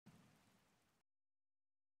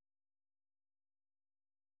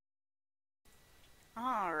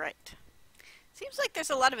Alright. Seems like there's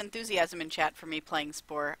a lot of enthusiasm in chat for me playing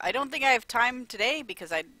Spore. I don't think I have time today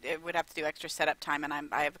because it would have to do extra setup time, and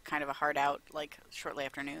I have kind of a hard out like shortly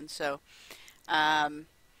after noon. So,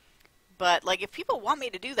 but like if people want me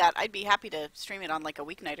to do that, I'd be happy to stream it on like a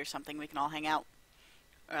weeknight or something. We can all hang out.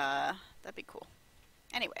 That'd be cool.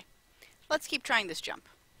 Anyway, let's keep trying this jump.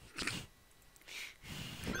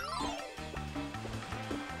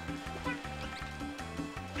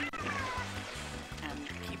 And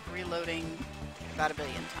keep reloading about 1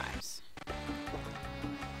 billion times.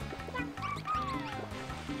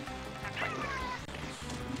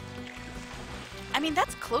 I mean,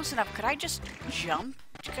 that's close enough. Could I just jump?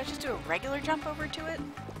 Could I just do a regular jump over to it?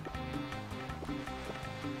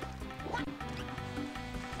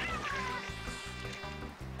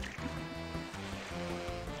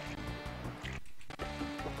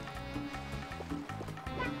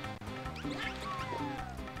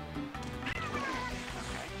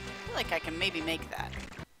 I feel like I can maybe make that.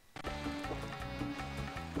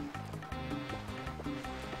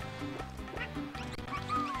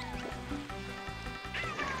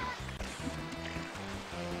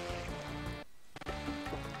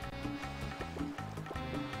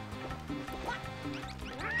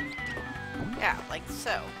 Yeah, like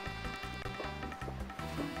so.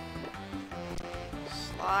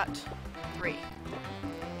 Slot 3.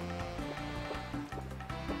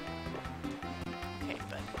 Okay,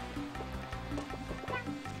 but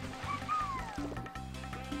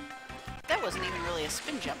that wasn't even really a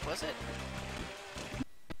spin jump, was it?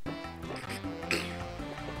 If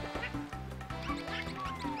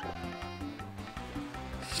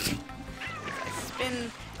I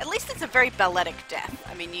spin, at least it's a very balletic death.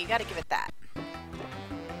 I mean, you gotta give it that.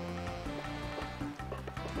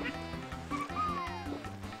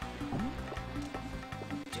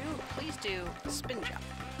 Please do a spin jump.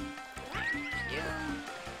 Thank you.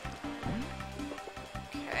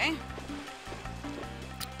 Okay.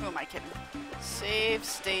 Who am I kidding? Save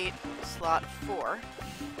state slot 4.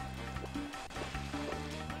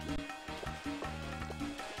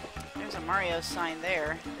 There's a Mario sign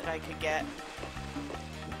there that I could get.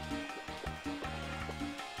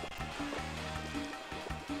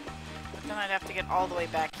 But then I'd have to get all the way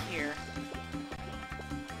back here.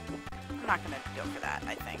 I'm not gonna go for that,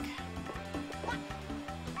 I think.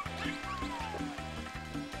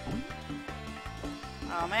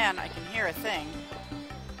 Oh man, I can hear a thing.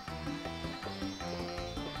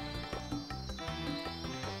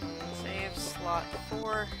 Save slot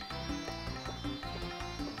 4.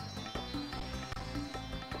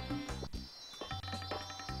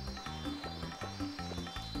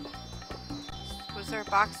 Was there a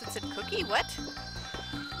box that said cookie? What?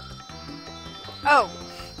 Oh!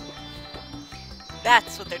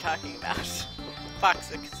 That's what they're talking about. Box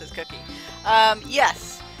that says cookie.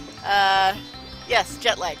 Yes. Yes,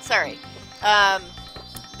 jet lag, sorry.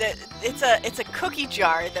 It's a cookie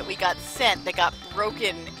jar that we got sent that got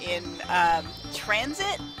broken in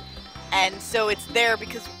transit, and so it's there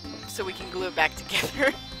because so we can glue it back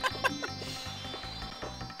together.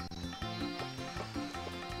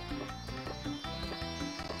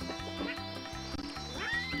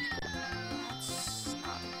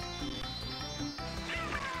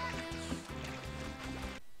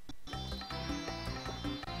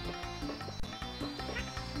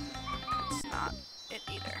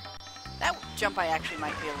 Jump I actually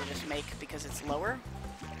might be able to just make because it's lower.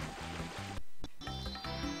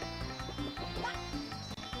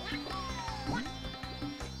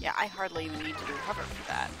 Yeah, I hardly even need to do hover for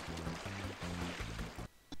that.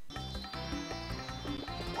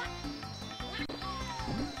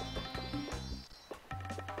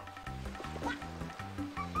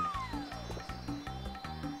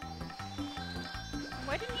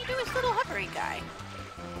 Why didn't you do his little hovery guy?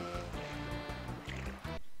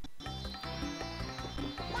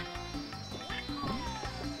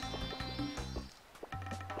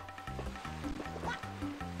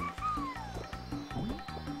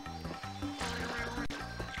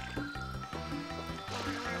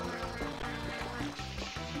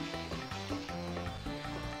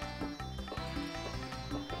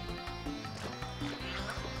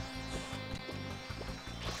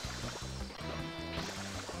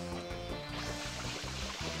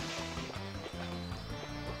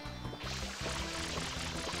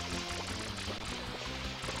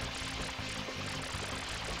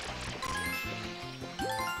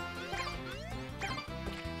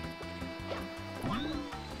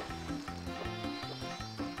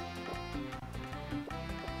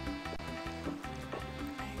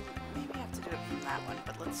 That one,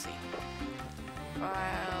 but let's see.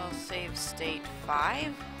 File, save state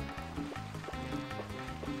 5.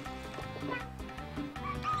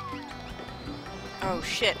 Oh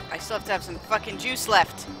shit, I still have to have some fucking juice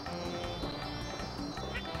left.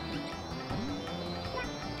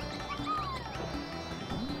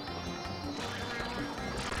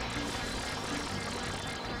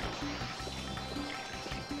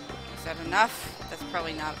 Is that enough? That's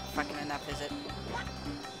probably not fucking enough, is it?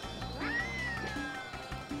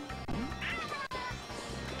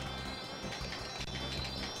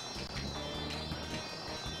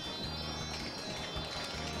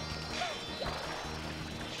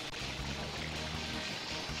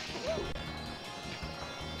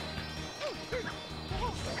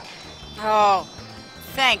 Oh,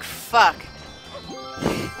 thank fuck.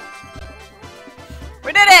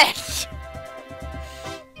 We did it!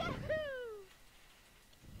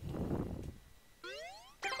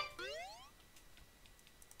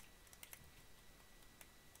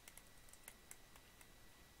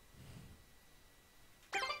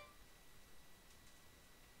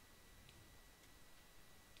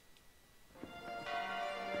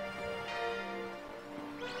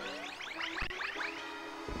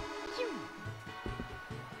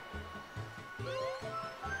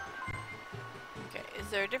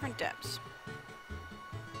 There are different depths.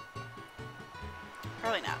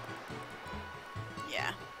 Probably not.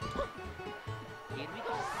 Yeah. Here we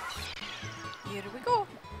go. Here we go.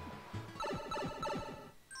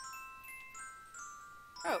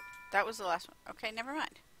 Oh, that was the last one. Okay, never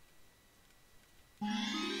mind.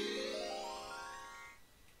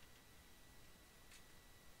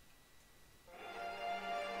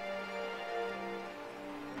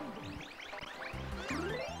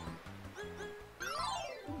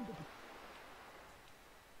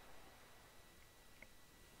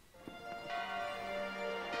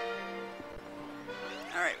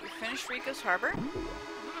 Finished Rico's Harbor. What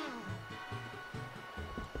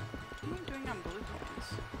am I doing on blue coins?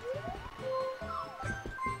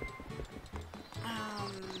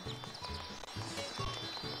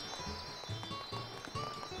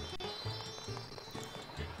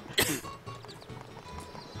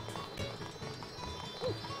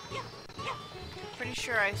 Pretty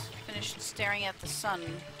sure I finished staring at the sun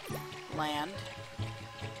land.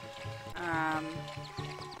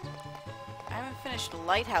 I haven't finished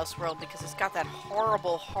Lighthouse World because it's got that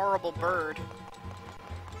horrible, horrible bird.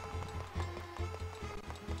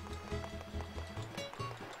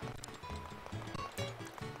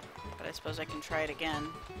 But I suppose I can try it again.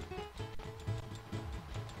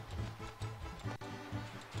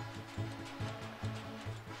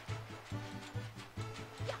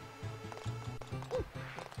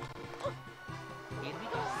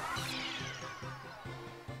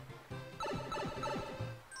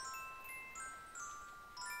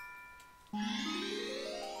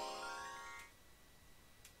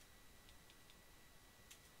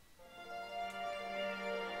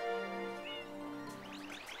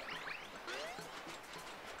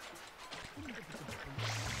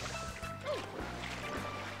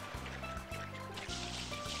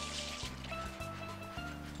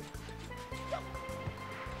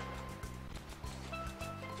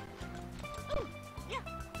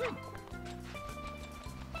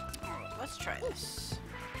 Let's try this.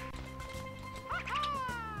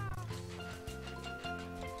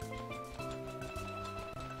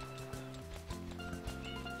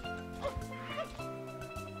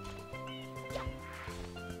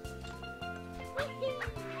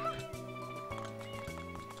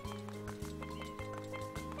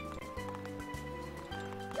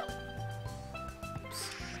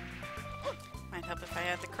 Might help if I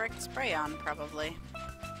had the correct spray on, probably.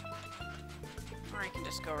 Or I can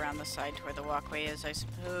just go around the side to where the walkway is, I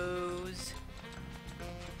suppose.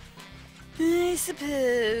 I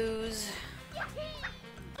suppose.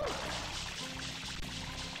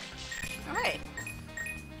 Alright.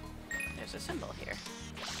 There's a symbol here.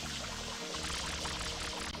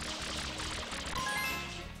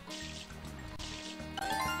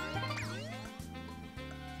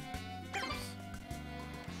 Oops.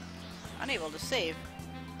 Unable to save.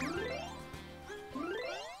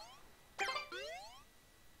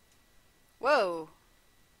 Whoa!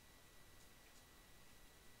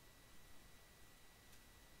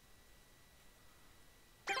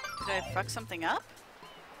 Did I fuck something up?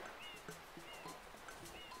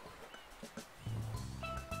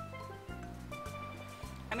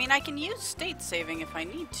 I mean, I can use state saving if I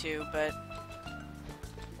need to, but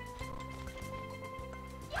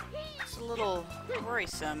it's a little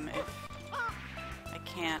worrisome if I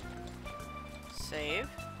can't save.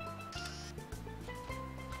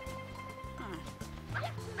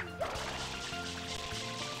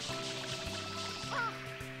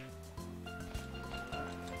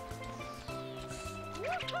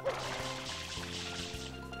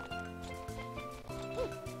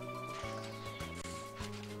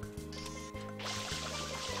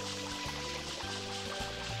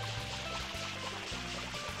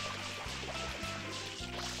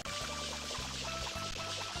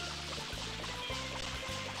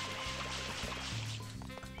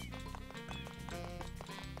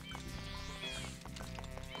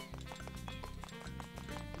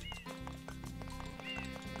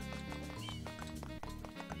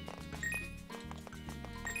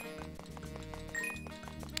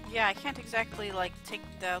 Yeah, I can't exactly, like, take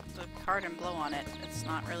the card and blow on it. It's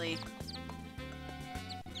not really...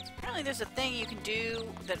 Apparently there's a thing you can do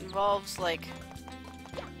that involves, like,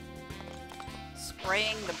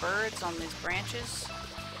 spraying the birds on these branches.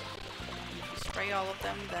 If you spray all of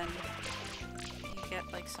them, then you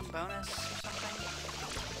get, like, some bonus or something.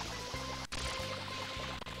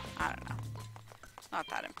 I don't know. It's not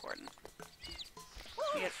that important.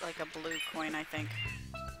 You get, like, a blue coin, I think.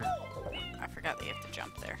 I forgot that you have to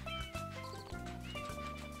jump there.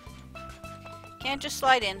 Can't just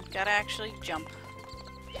slide in. Gotta actually jump.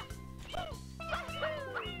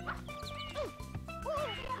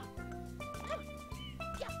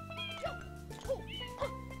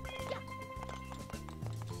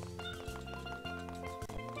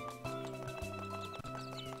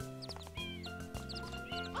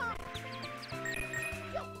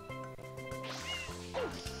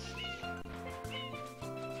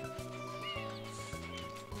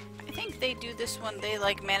 I think they do this one, they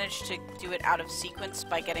like manage to do it out of sequence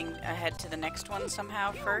by getting ahead to the next one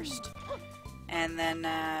somehow first. And then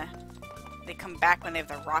they come back when they have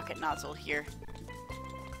the rocket nozzle here.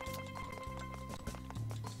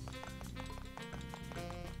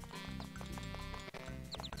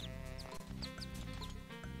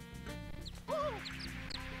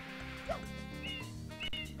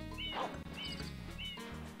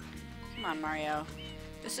 Come on, Mario.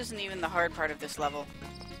 This isn't even the hard part of this level.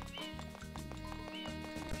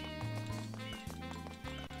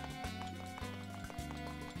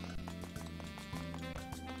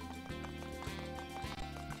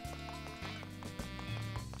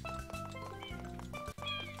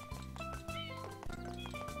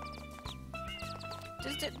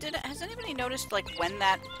 Has anybody noticed, like, when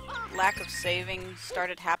that lack of saving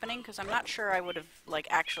started happening? Because I'm not sure I would have, like,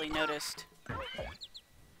 actually noticed.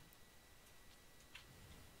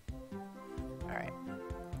 Alright.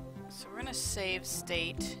 So we're gonna save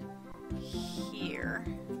state here.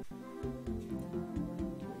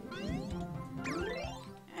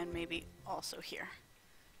 And maybe also here.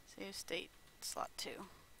 Save state slot 2.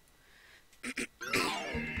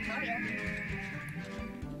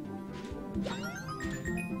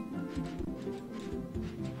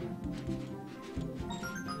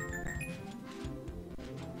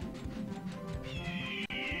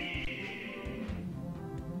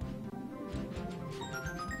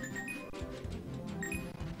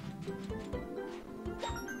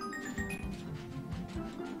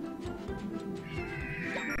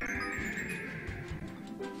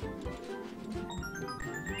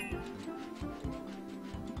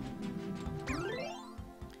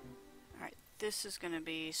 This is going to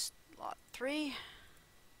be slot 3.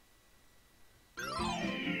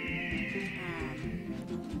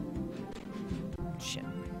 Shit.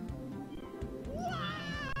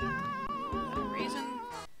 For a reason.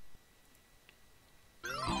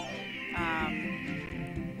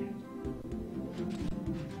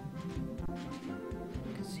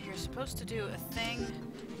 Because you're supposed to do a thing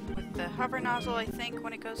with the hover nozzle, I think,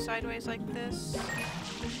 when it goes sideways like this.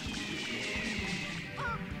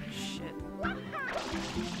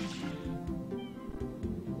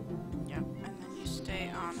 Yep, and then you stay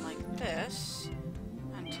on like this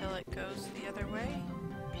until it goes the other way.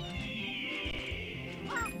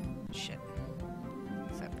 Shit.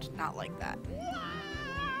 Except not like that.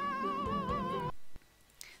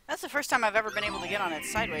 That's the first time I've ever been able to get on it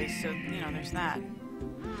sideways, so, you know, there's that.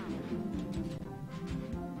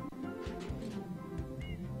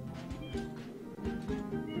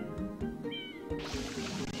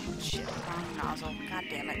 Shit, wrong nozzle. God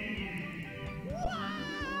damn it.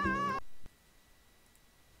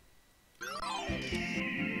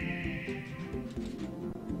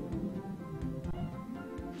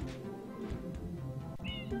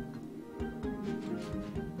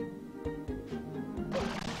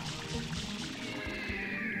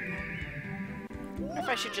 I wonder if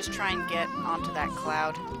I should just try and get onto that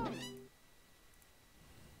cloud.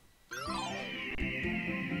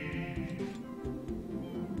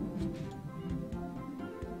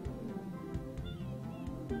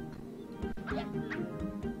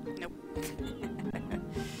 Nope.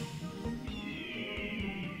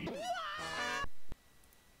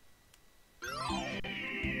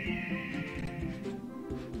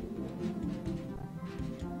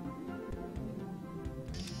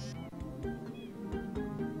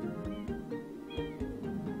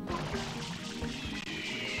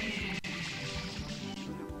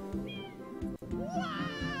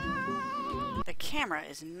 The camera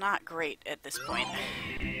is not great at this point.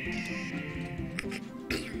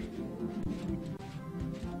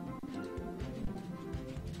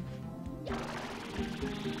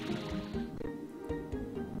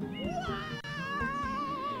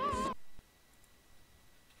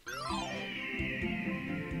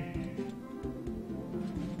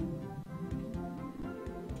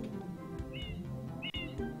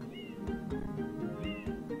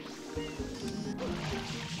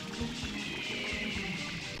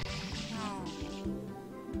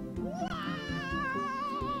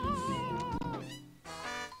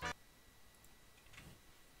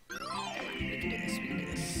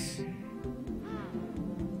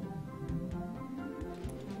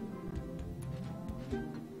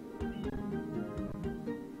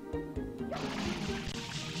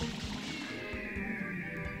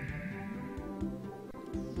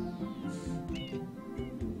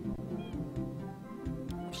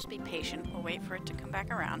 We'll wait for it to come back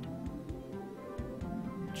around.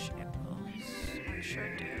 Which it will, I'm sure,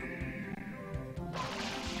 do.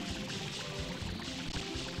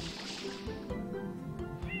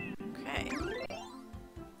 Okay.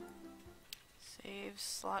 Save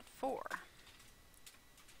slot 4.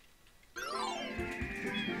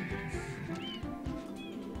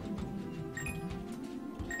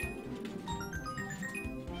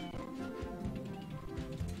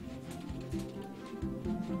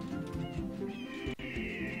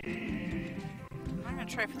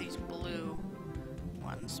 Try for these blue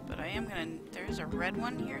ones, but I am gonna... There's a red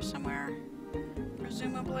one here somewhere,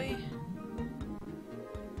 presumably.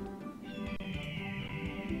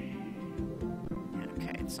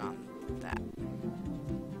 Okay, it's on that.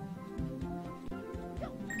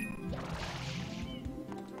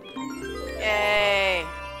 Yay!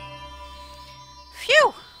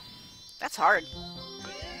 Phew! That's hard.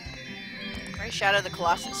 Very Shadow of the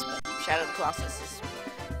Colossus, but Shadow of the Colossus is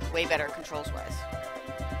way better controls-wise.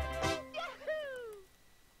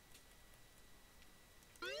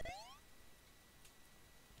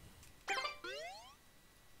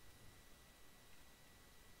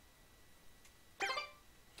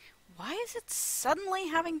 Why is it suddenly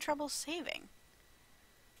having trouble saving?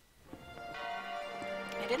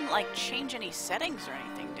 I didn't, like, change any settings or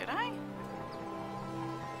anything, did I?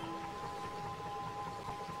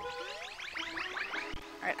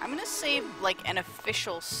 Alright, I'm gonna save, like, an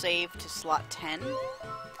official save to slot 10.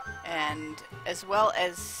 And as well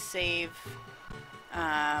as save,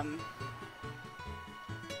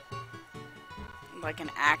 like, an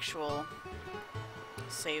actual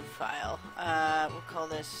save file. We'll call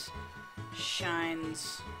this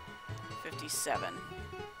Shines 57.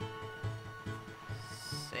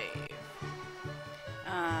 Save.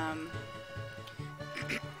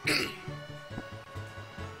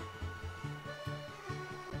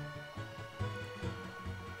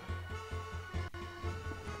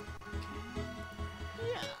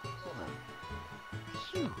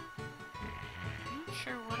 Not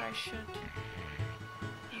sure what I should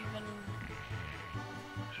even...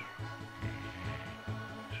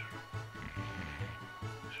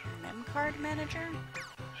 Card manager.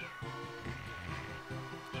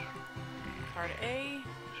 Card A.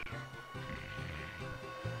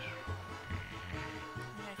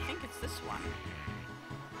 I think it's this one.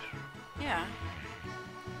 Yeah.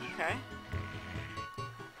 Okay.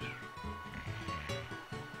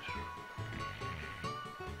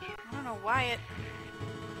 I don't know why it...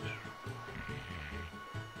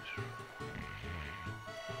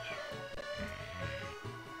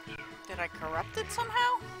 Did I corrupt it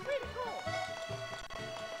somehow?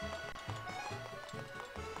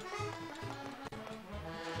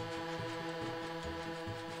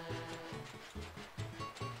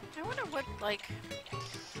 I wonder what, like...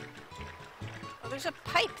 Oh, there's a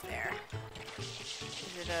pipe there.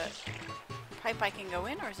 Is it a pipe I can go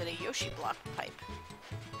in, or is it a Yoshi block pipe?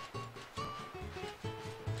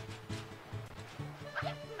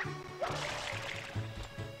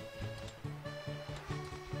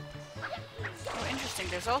 Oh, interesting.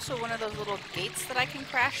 There's also one of those little gates that I can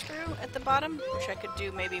crash through at the bottom, which I could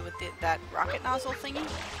do maybe with that rocket nozzle thingy.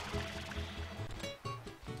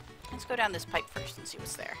 Let's go down this pipe first and see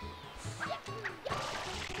what's there.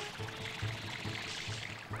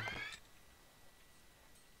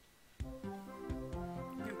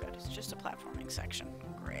 Oh good, it's just a platforming section.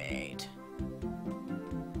 Great.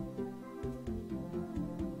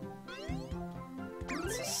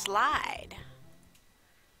 It's a slide.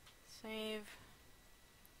 Save.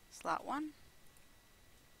 Slot 1.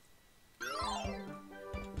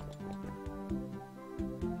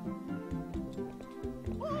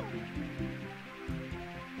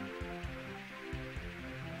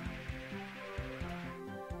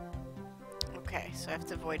 Okay, so I have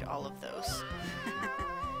to avoid all of those.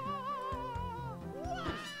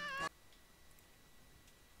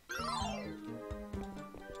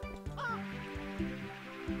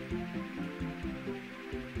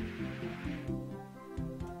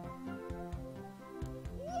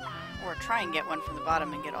 Or try and get one from the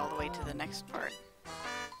bottom and get all the way to the next part.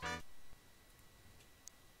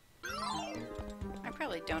 I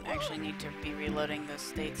probably don't actually need to be reloading the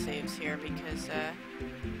state saves here because I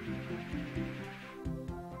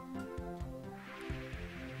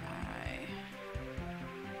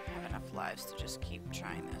have enough lives to just keep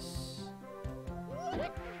trying this.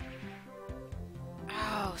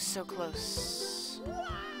 Oh, so close.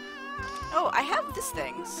 Oh, I have this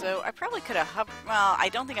thing, so I probably could have hovered. Well, I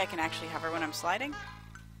don't think I can actually hover when I'm sliding.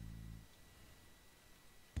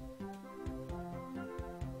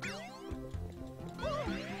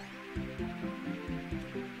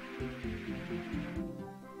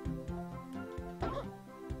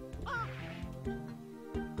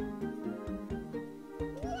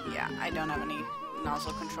 I don't have any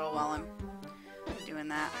nozzle control while I'm doing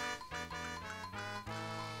that.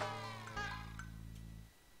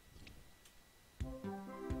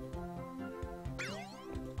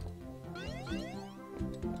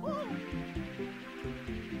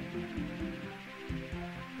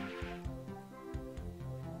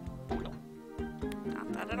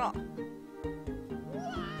 Not that at all.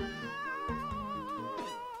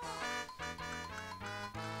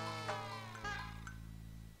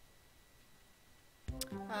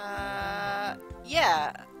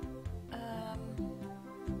 Yeah.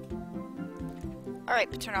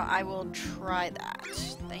 Alright, Paterno, I will try that.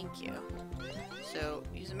 Thank you. So,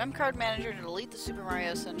 use a mem card manager to delete the Super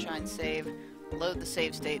Mario Sunshine save, load the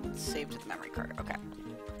save state, save to the memory card. Okay.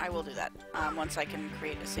 I will do that once I can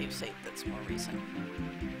create a save state that's more recent.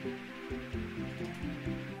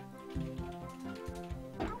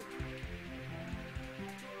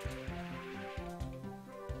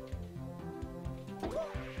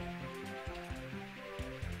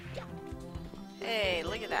 Hey,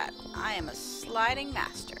 look at that. I am a sliding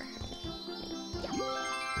master.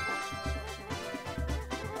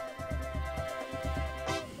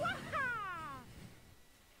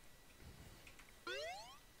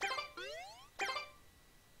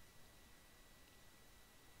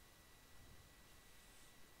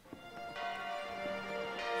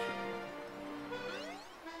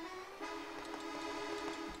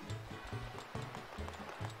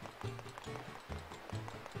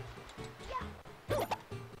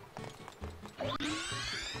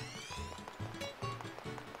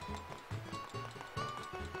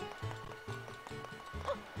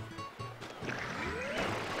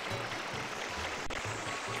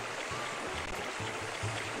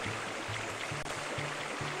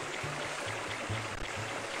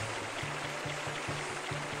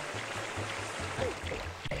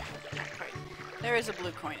 There is a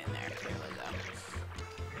blue coin in there, clearly, though.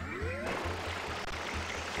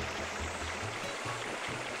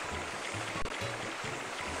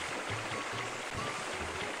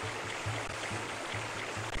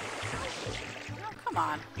 Oh, come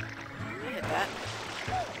on. I hit that.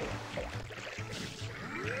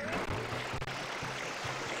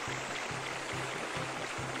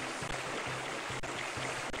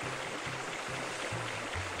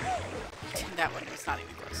 That one was not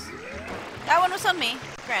even close. That one was on me.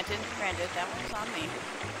 Granted, that one was on me.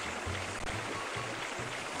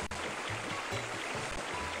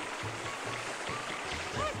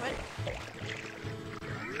 What? Okay,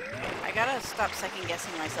 I gotta stop second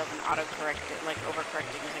guessing myself and auto-correct it, like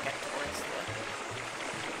overcorrecting as I get towards the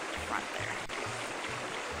front there.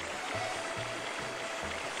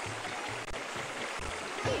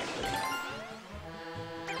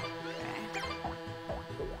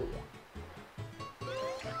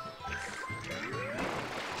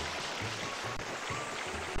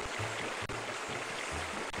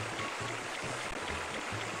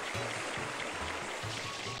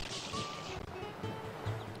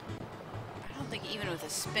 Even with a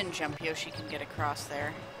spin jump, Yoshi can get across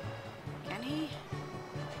there. Can he?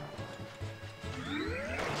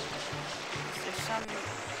 Is there some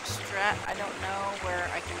strat I don't know where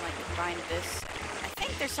I can like combine this? I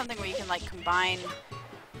think there's something where you can like combine,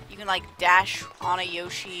 you can like dash on a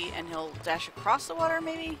Yoshi and he'll dash across the water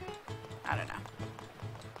maybe? I don't know.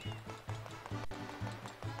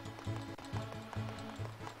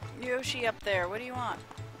 Yoshi up there, what do you want?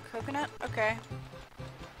 Coconut? Okay.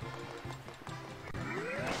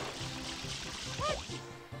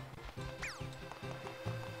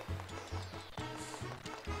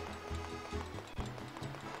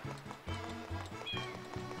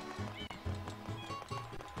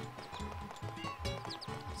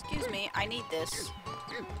 Excuse me, I need this.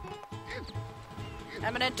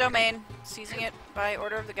 Eminent domain. Seizing it by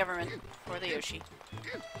order of the government for the Yoshi.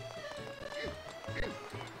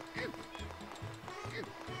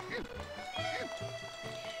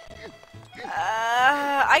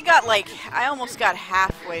 I got like, I almost got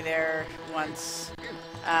halfway there once.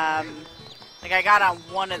 Like I got on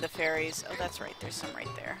one of the ferries. Oh, that's right, there's some right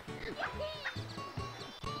there.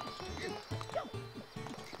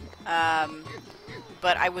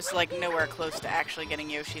 But I was like nowhere close to actually getting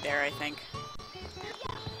Yoshi there, I think.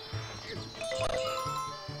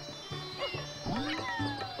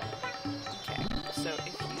 Okay, so if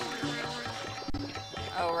you...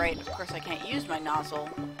 Oh right, of course I can't use my nozzle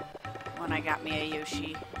when I got me a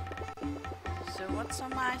Yoshi. So what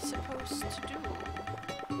am I supposed to do?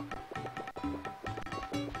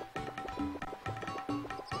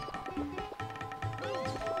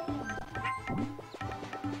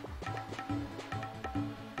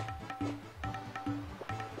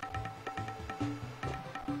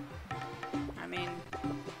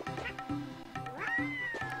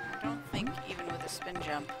 spin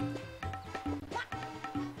jump.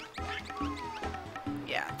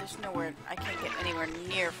 Yeah, there's nowhere... I can't get anywhere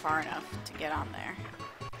near far enough to get on there.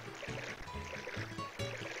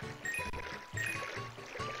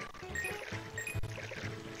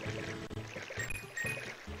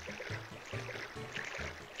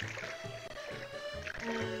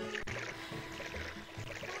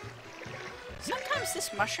 Sometimes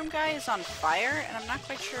this mushroom guy is on fire, and I'm not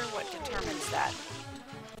quite sure what determines that.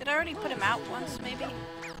 Did I already put him out once, maybe?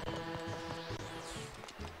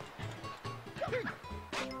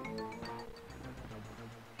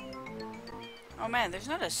 Oh man, there's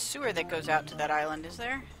not a sewer that goes out to that island, is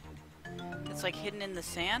there? It's like hidden in the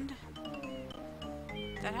sand?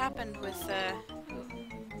 That happened with,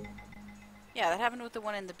 yeah, that happened with the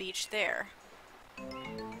one in the beach there.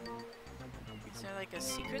 Is there like a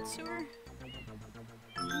secret sewer?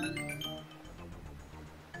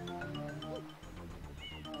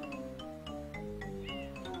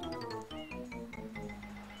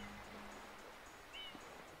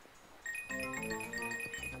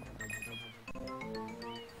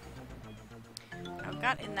 I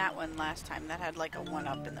got in that one last time. That had like a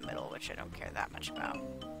 1-up in the middle, which I don't care that much about.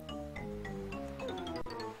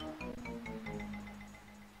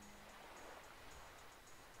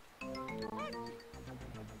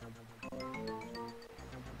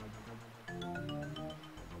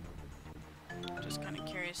 Just kind of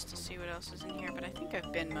curious to see what else is in here, but I think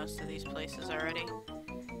I've been most of these places already.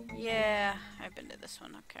 Yeah, I've been to this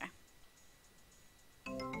one, okay.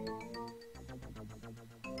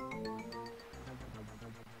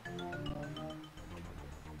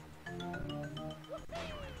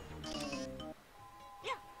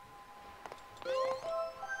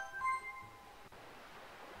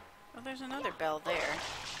 Oh, there's another bell there.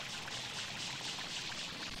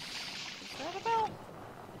 Is that a bell?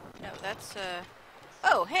 No, that's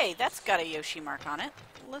oh, hey, that's got a Yoshi mark on it.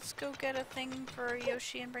 Let's go get a thing for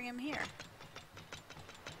Yoshi and bring him here.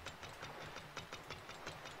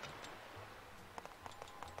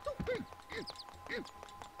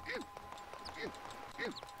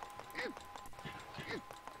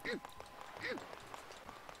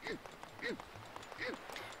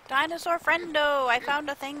 Dinosaur friendo! I found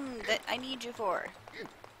a thing that I need you for.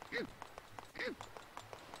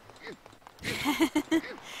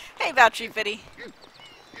 Hey, Vouchy Fitty.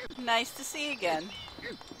 Nice to see you again.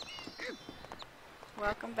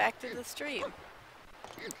 Welcome back to the stream.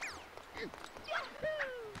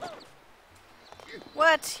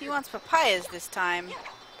 What? He wants papayas this time.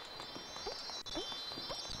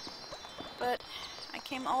 But I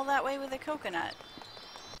came all that way with a coconut.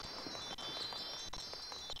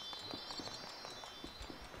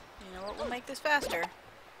 You know what will make this faster?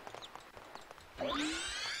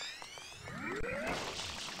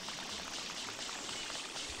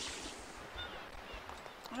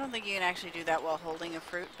 I don't think you can actually do that while holding a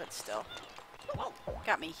fruit, but still.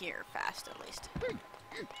 Got me here fast, at least.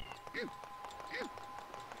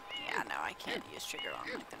 Yeah, no, I can't use trigger arm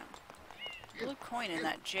like that. Blue coin in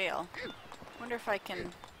that jail. Wonder if I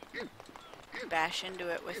can bash into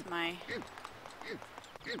it with my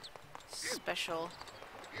special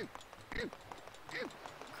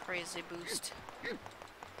crazy boost.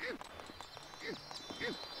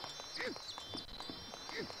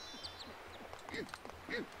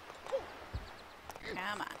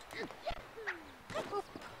 Come on.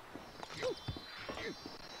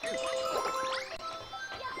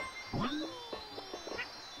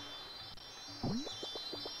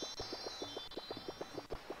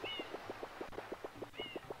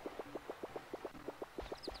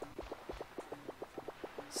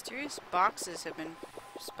 Mysterious boxes have been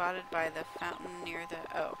spotted by the fountain near the...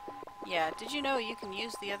 Oh. Yeah, did you know you can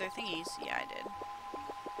use the other thingies? Yeah, I did.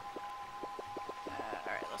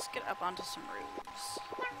 Alright, let's get up onto some roofs.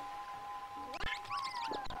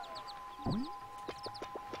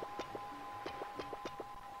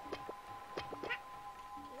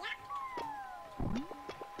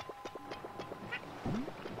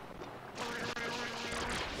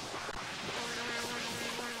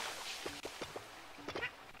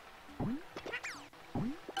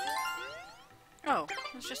 Oh,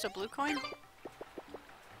 it's just a blue coin?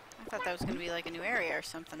 I thought that was going to be like a new area or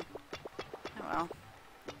something. Oh well.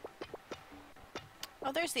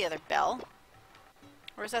 Oh, there's the other bell.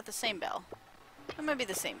 Or is that the same bell? That might be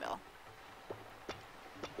the same bell.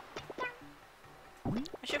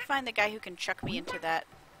 I should find the guy who can chuck me into that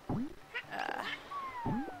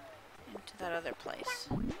other place.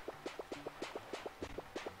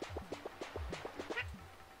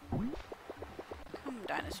 Come,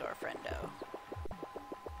 dinosaur friendo.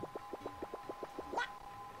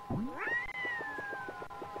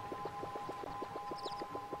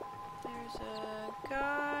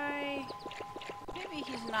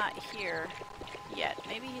 maybe he's not here yet.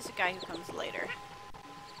 Maybe he's a guy who comes later.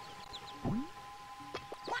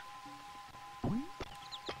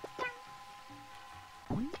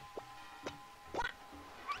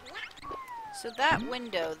 So that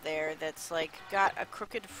window there that's like got a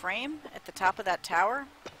crooked frame at the top of that tower,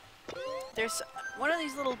 there's one of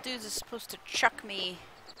these little dudes is supposed to chuck me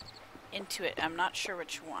into it. I'm not sure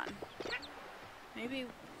which one. Maybe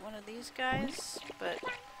one of these guys, but...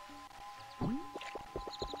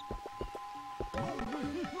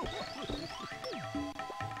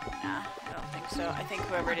 Nah, I don't think so. I think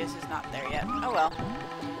whoever it is not there yet. Oh well.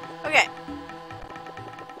 Okay.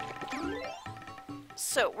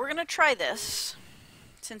 So, we're gonna try this.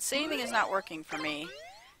 Since saving is not working for me,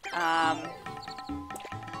 I'm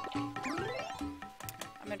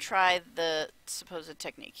gonna try the supposed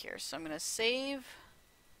technique here. So I'm gonna save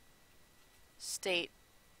state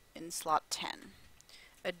in slot 10.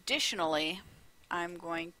 Additionally, I'm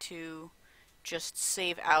going to just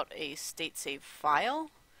save out a state save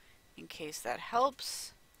file in case that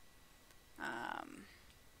helps.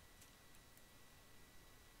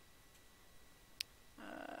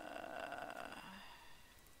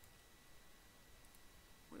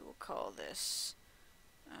 We will call this,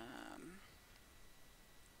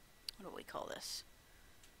 what do we call this?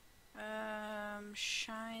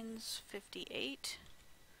 Shines 58.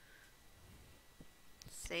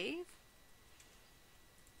 Save.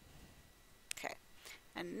 Okay.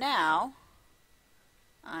 And now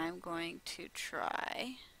I'm going to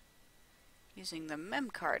try using the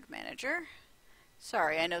memcard manager.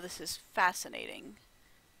 Sorry, I know this is fascinating.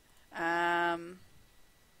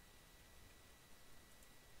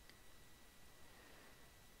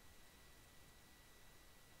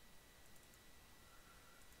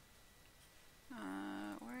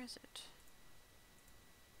 Where is it?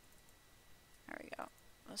 There we go.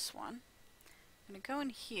 This one. I'm going to go in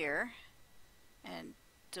here and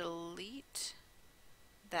delete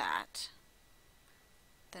that.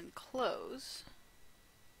 Then close.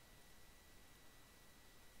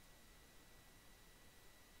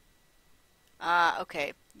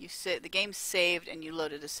 Okay. You the game saved and you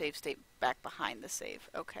loaded a save state back behind the save.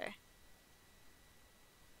 Okay.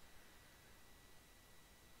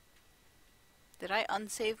 Did I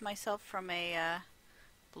unsave myself from a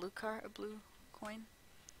blue coin?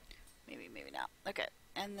 Maybe, maybe not. Okay.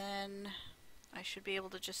 And then I should be able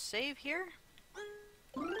to just save here.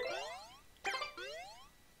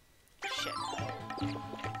 Shit.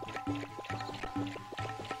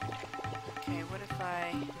 Okay, what if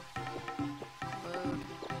I load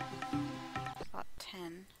slot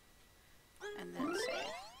 10 and then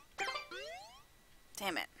save?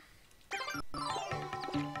 Damn it.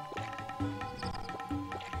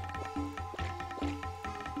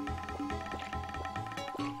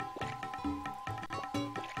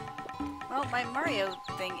 Well, my Mario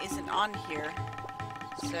thing isn't on here,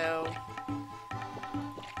 so...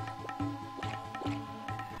 I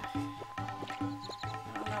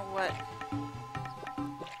don't know what...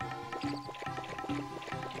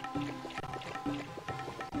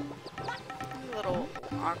 It's a little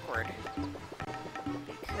awkward,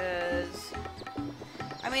 because...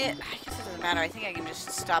 I mean, I guess it doesn't matter. I think I can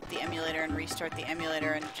just stop the emulator and restart the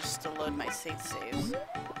emulator and just still load my save saves.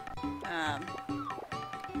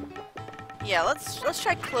 Yeah, let's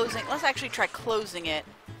try closing. Let's actually try closing it,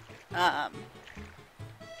 and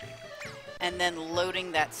then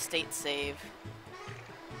loading that state save.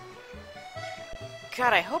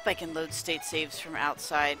 God, I hope I can load state saves from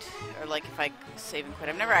outside, or like if I save and quit.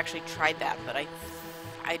 I've never actually tried that, but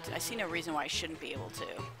I see no reason why I shouldn't be able to.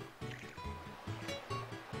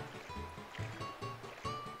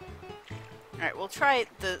 All right, we'll try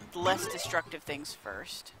the less destructive things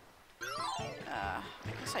first. I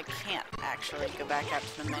guess I can't actually go back out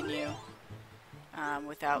to the menu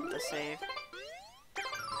without the save.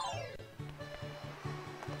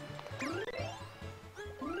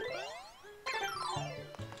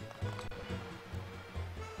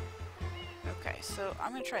 Okay, so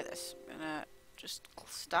I'm going to try this. I'm going to just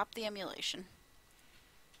stop the emulation.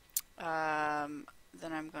 Then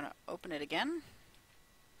I'm going to open it again.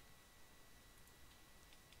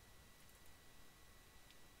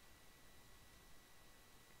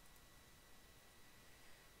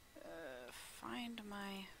 Find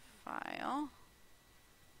my file.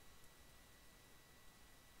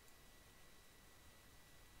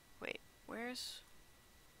 Wait, where is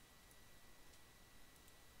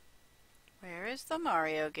the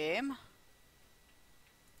Mario game?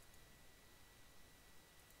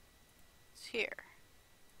 It's here.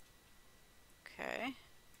 Okay.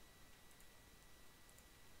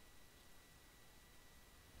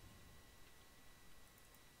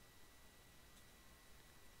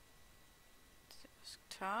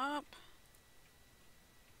 desktop.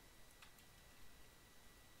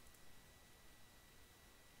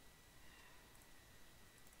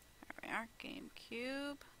 There we are,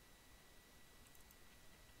 GameCube.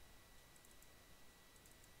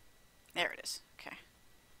 There it is. Okay.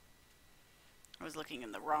 I was looking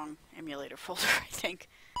in the wrong emulator folder, I think.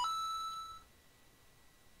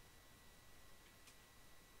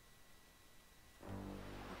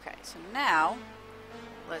 Okay, so now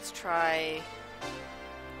let's try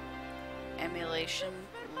emulation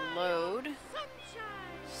load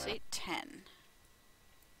state 10.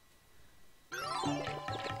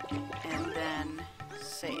 And then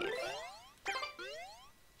save.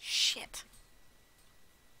 Shit.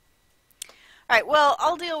 Alright, well,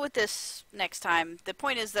 I'll deal with this next time. The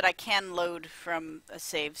point is that I can load from a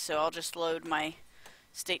save, so I'll just load my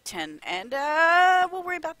state 10, and we'll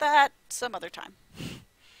worry about that some other time.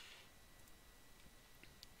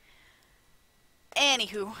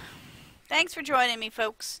 Anywho, thanks for joining me,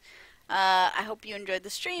 folks. I hope you enjoyed the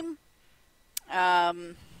stream.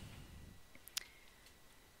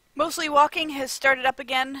 Mostly Walking has started up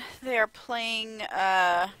again. They are playing,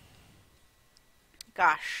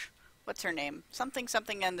 gosh, what's her name? Something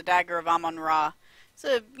something and the Dagger of Amon-Ra. It's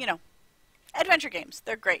a, you know, adventure games.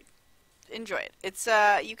 They're great. Enjoy it. It's,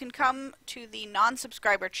 you can come to the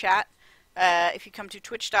non-subscriber chat, if you come to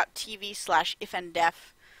twitch.tv/ifandef.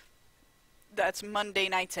 That's Monday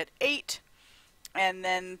nights at 8, and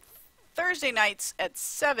then Thursday nights at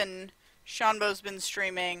 7, Seanbo's been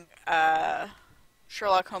streaming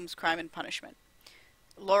Sherlock Holmes Crime and Punishment.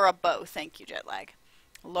 Laura Bow, thank you, Jetlag.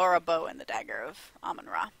 Laura Bow and the Dagger of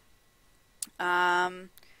Amon-Ra.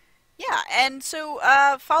 Yeah, and so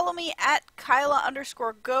follow me at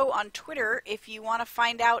Kyla_go on Twitter if you want to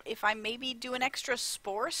find out if I maybe do an extra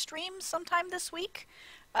Spore stream sometime this week.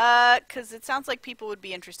 Because it sounds like people would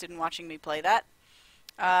be interested in watching me play that.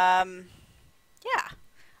 Yeah.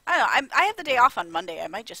 I don't know. I have the day off on Monday. I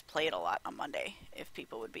might just play it a lot on Monday if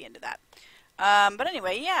people would be into that. But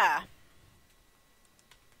anyway, yeah.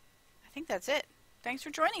 I think that's it. Thanks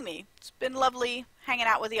for joining me. It's been lovely hanging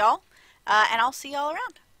out with y'all. And I'll see y'all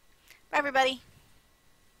around. Bye, everybody.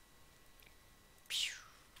 Pew.